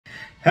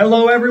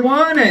Hello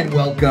everyone and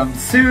welcome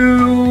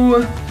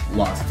to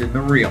Lost in the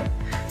Reel.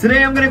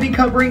 Today I'm going to be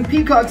covering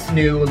Peacock's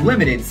new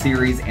limited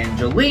series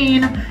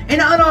Angelyne, an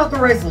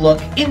unauthorized look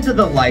into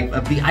the life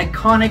of the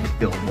iconic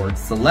Billboard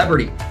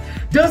celebrity.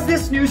 Does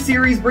this new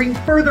series bring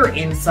further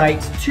insight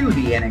to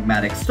the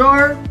enigmatic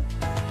star?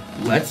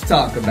 Let's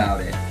talk about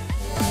it.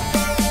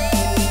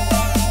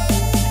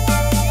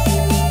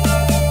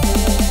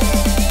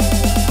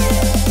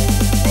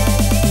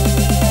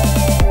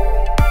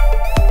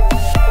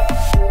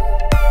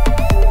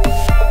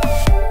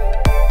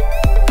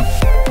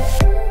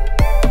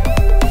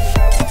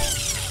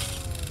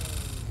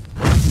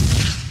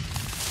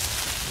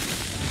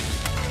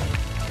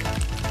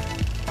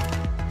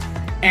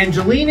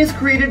 Angelyne is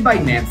created by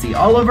Nancy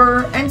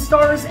Oliver and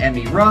stars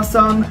Emmy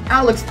Rossum,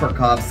 Alex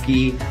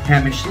Perkovsky,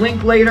 Hamish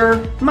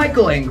Linklater,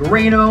 Michael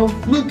Angarano,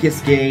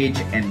 Lucas Gage,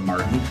 and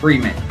Martin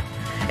Freeman.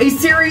 A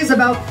series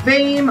about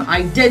fame,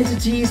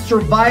 identity,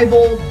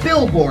 survival,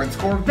 billboards,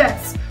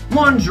 Corvettes,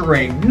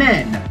 lingerie,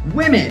 men,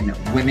 women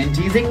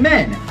teasing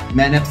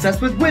men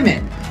obsessed with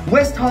women,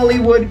 West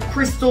Hollywood,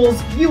 crystals,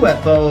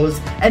 UFOs,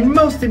 and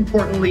most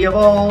importantly of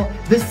all,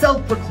 the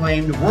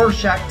self-proclaimed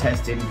Rorschach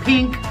test in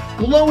pink,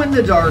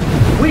 glow-in-the-dark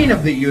queen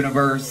of the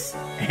universe,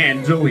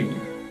 Angelyne.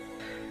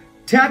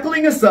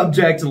 Tackling a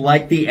subject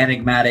like the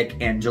enigmatic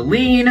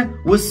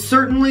Angelyne was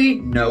certainly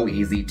no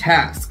easy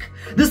task.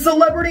 The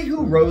celebrity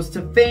who rose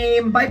to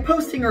fame by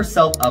posting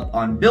herself up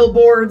on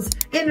billboards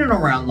in and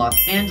around Los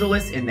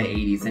Angeles in the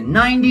 80s and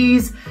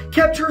 90s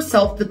kept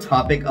herself the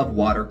topic of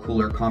water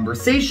cooler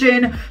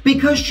conversation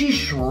because she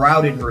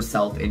shrouded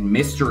herself in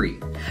mystery.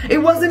 It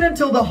wasn't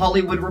until the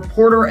Hollywood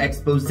Reporter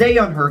expose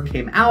on her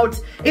came out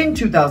in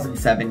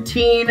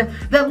 2017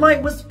 that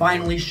light was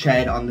finally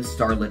shed on the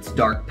starlet's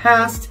dark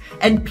past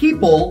and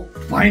people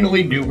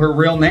finally knew her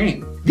real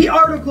name. The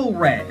article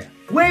read,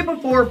 "Way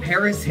before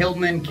Paris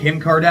Hilton and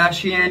Kim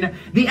Kardashian,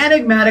 the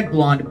enigmatic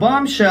blonde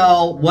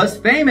bombshell was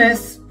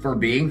famous for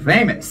being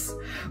famous.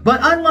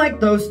 But unlike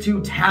those two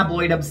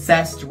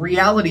tabloid-obsessed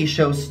reality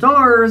show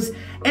stars,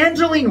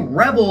 Angelyne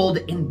reveled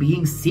in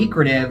being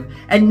secretive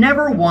and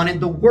never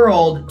wanted the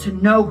world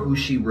to know who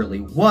she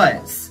really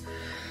was."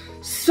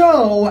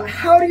 So,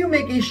 how do you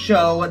make a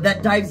show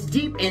that dives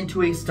deep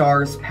into a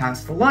star's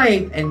past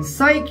life and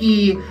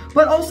psyche,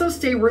 but also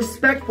stay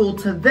respectful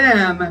to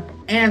them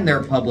and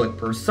their public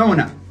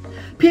persona?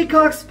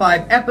 Peacock's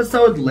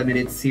 5-episode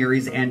limited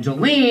series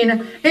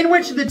Angelyne, in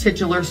which the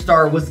titular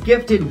star was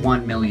gifted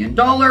 $1 million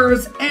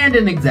and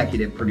an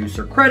executive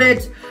producer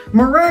credit,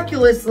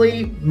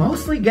 miraculously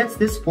mostly gets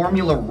this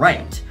formula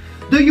right,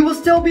 though you will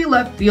still be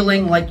left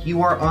feeling like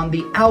you are on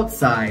the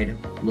outside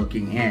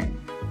looking in.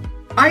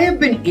 I have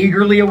been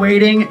eagerly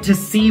awaiting to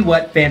see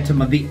what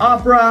Phantom of the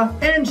Opera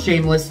and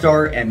Shameless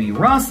star Emmy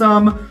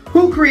Rossum,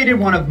 who created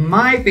one of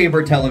my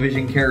favorite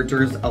television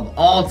characters of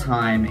all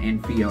time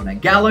in Fiona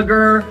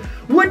Gallagher,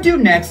 would do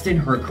next in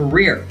her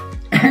career.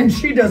 And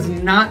she does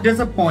not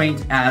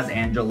disappoint as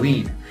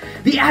Angelyne.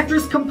 The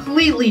actress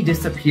completely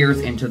disappears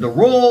into the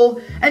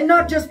role, and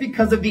not just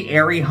because of the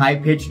airy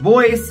high-pitched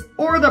voice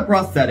or the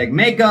prosthetic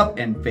makeup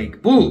and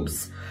fake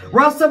boobs.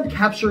 Rossum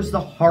captures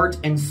the heart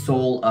and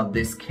soul of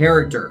this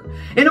character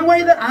in a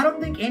way that I don't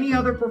think any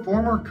other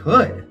performer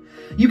could.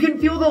 You can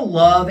feel the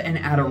love and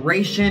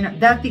adoration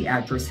that the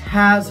actress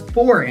has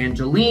for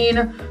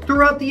Angelyne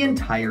throughout the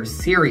entire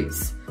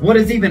series. What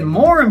is even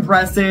more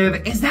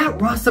impressive is that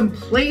Rossum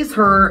plays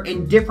her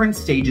in different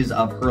stages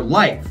of her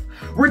life,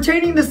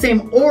 retaining the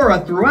same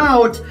aura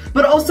throughout,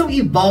 but also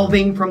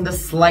evolving from the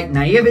slight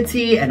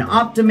naivety and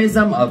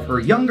optimism of her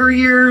younger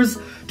years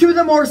to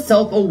the more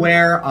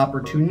self-aware,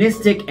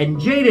 opportunistic, and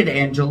jaded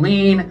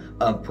Angelyne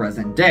of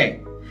present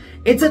day.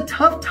 It's a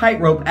tough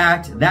tightrope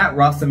act that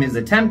Rossum is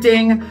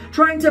attempting,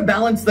 trying to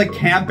balance the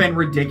camp and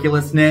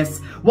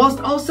ridiculousness whilst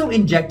also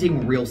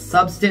injecting real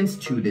substance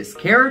to this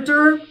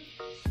character,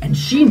 and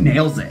she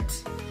nails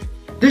it.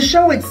 The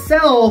show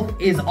itself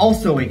is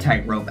also a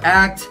tightrope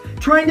act,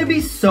 trying to be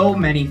so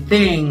many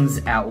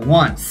things at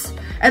once.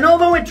 And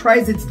although it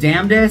tries its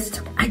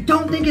damnedest, I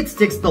don't think it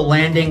sticks the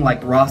landing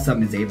like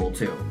Rossum is able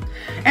to.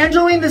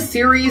 Angelyne the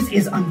series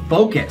is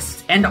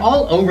unfocused and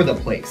all over the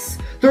place,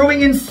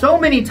 throwing in so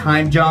many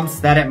time jumps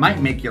that it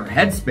might make your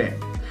head spin.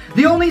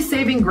 The only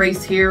saving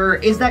grace here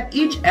is that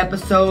each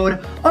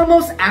episode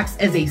almost acts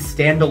as a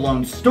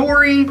standalone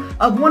story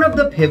of one of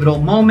the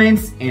pivotal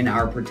moments in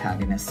our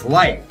protagonist's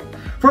life.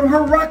 From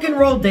her rock and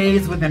roll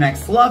days with an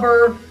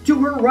ex-lover,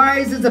 to her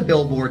rise as a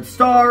Billboard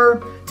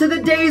star, to the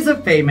days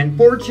of fame and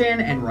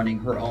fortune and running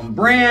her own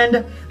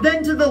brand,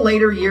 then to the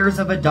later years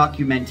of a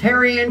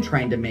documentarian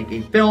trying to make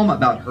a film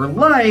about her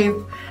life,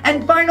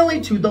 and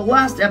finally to the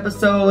last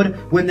episode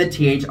when the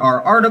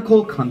THR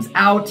article comes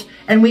out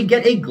and we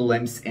get a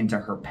glimpse into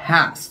her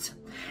past.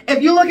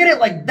 If you look at it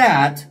like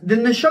that,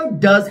 then the show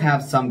does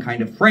have some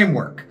kind of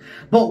framework,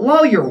 but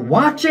while you're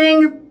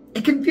watching,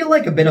 it can feel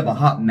like a bit of a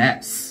hot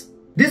mess.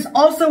 This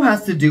also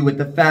has to do with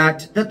the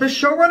fact that the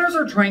showrunners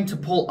are trying to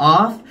pull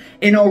off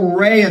an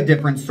array of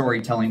different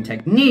storytelling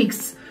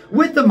techniques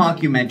with the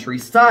mockumentary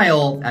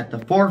style at the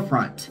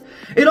forefront.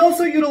 It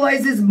also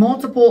utilizes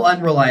multiple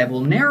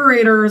unreliable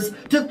narrators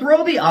to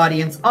throw the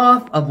audience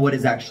off of what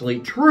is actually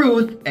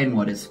truth and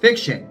what is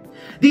fiction.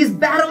 These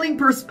battling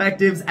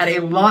perspectives add a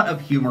lot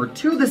of humor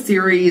to the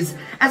series,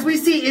 as we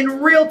see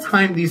in real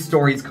time these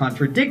stories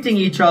contradicting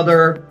each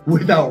other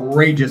with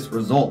outrageous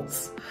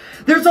results.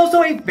 There's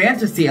also a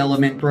fantasy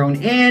element thrown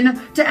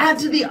in to add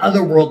to the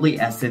otherworldly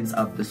essence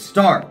of the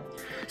star.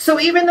 So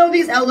even though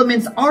these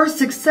elements are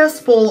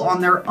successful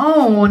on their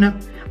own,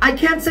 I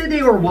can't say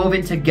they were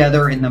woven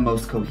together in the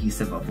most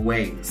cohesive of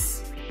ways.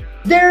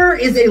 There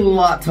is a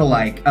lot to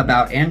like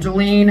about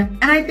Angelyne,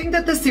 and I think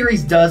that the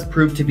series does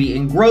prove to be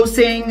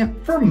engrossing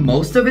for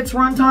most of its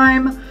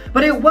runtime,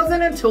 but it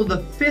wasn't until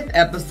the 5th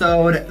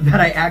episode that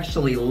I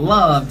actually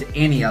loved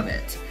any of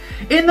it.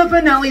 In the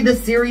finale, the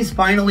series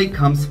finally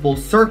comes full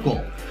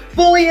circle,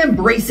 fully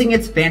embracing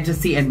its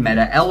fantasy and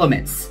meta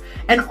elements,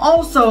 and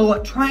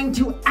also trying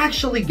to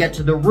actually get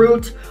to the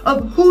root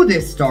of who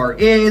this star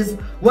is,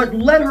 what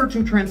led her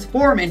to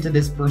transform into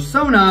this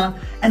persona,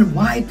 and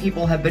why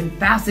people have been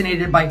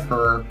fascinated by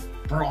her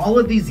for all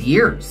of these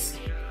years.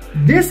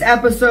 This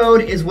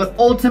episode is what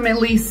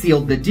ultimately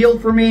sealed the deal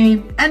for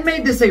me and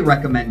made this a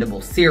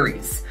recommendable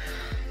series,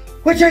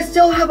 which I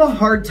still have a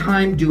hard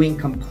time doing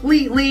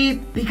completely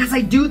because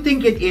I do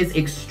think it is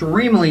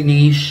extremely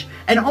niche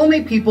and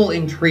only people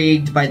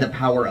intrigued by the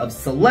power of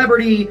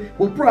celebrity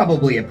will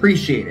probably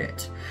appreciate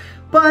it.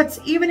 But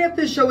even if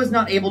the show is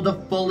not able to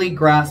fully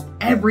grasp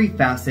every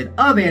facet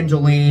of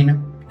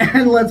Angelyne,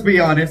 and let's be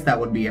honest, that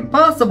would be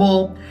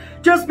impossible,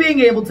 just being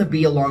able to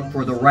be along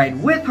for the ride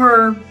with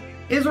her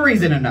is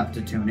reason enough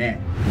to tune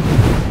in.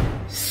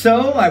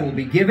 So I will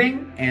be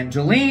giving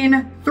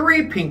Angelyne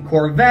 3 pink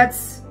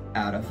Corvettes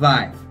out of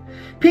 5.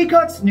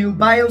 Peacock's new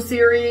bio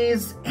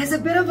series is a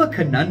bit of a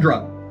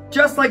conundrum,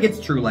 just like its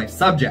true life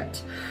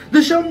subject.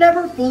 The show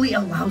never fully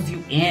allows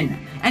you in,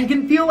 and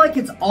can feel like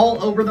it's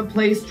all over the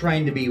place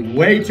trying to be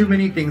way too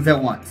many things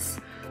at once.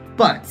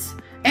 But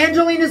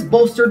Angelyne is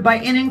bolstered by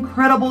an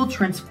incredible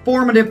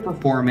transformative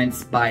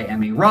performance by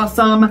Emmy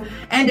Rossum,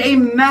 and a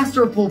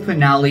masterful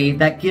finale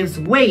that gives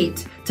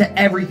weight to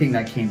everything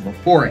that came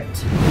before it.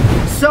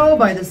 So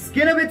by the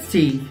skin of its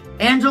teeth,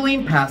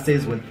 Angelyne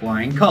passes with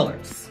flying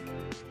colors.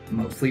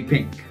 Mostly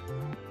pink.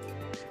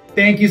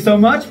 Thank you so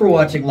much for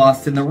watching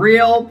Lost in the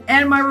Reel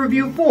and my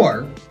review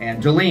for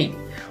Angelyne.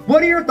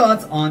 What are your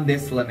thoughts on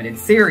this limited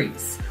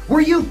series?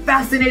 Were you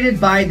fascinated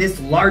by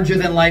this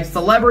larger-than-life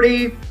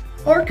celebrity?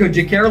 Or could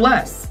you care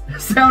less?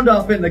 Sound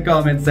off in the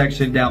comment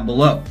section down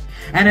below.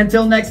 And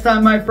until next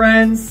time, my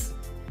friends,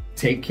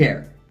 take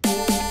care.